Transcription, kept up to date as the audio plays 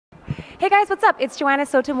Hey guys, what's up? It's Joanna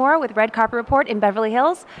Sotomura with Red Carpet Report in Beverly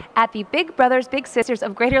Hills at the Big Brothers Big Sisters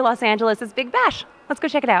of Greater Los Angeles' Big Bash. Let's go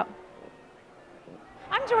check it out.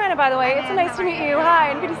 I'm Joanna, by the way. It's so nice to meet you.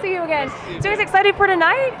 Hi, and good to see you again. So you guys excited for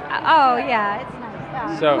tonight? Oh yeah, it's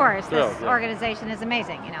nice. So, of course, thrilled, this organization is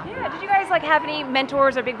amazing, you know. Yeah, did you guys have any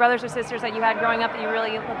mentors or big brothers or sisters that you had growing up that you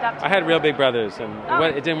really looked up to? I had real big brothers, and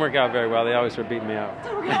it didn't work out very well. They always were beating me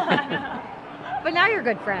up. But now you're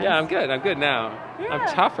good friends. Yeah, I'm good. I'm good now. Yeah.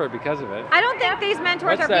 I'm tougher because of it. I don't think these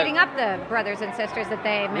mentors are beating up the brothers and sisters that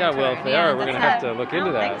they mentor. Yeah, well, if they are, we're going to have to look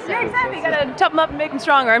into that. So. Yeah, exactly. You got to tough them up and make them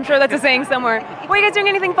stronger. I'm sure that's a saying somewhere. Well, you guys doing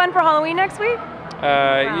anything fun for Halloween next week? We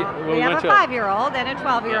have a 5-year-old and a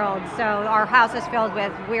 12-year-old, so our house is filled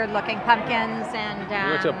with weird-looking pumpkins and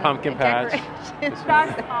we went to a pumpkin patch. That's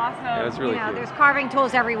awesome. Yeah, it's really cute. There's carving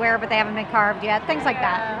tools everywhere, but they haven't been carved yet. Things like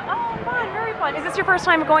that. Oh, fun! Very fun. Is this your first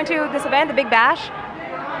time going to this event, the Big Bash?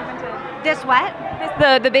 This what?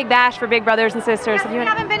 The Big Bash for Big Brothers and Sisters. Yeah, we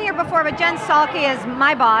haven't been here before, but Jen Salke is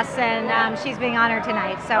my boss, and she's being honored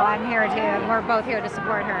tonight. So I'm here to. We're both here to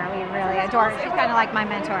support her. We really adore her. She's kind of like my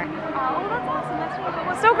mentor. Oh, that's awesome. That's really cool.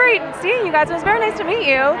 Well, so great seeing you guys. It was very nice to meet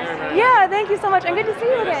you. Yeah, thank you so much, and good to see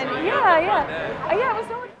you again. Yeah, it was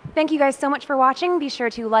so much. Thank you guys so much for watching. Be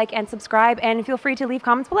sure to like and subscribe, and feel free to leave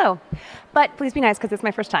comments below. But please be nice, because it's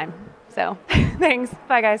my first time. So, thanks.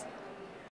 Bye, guys.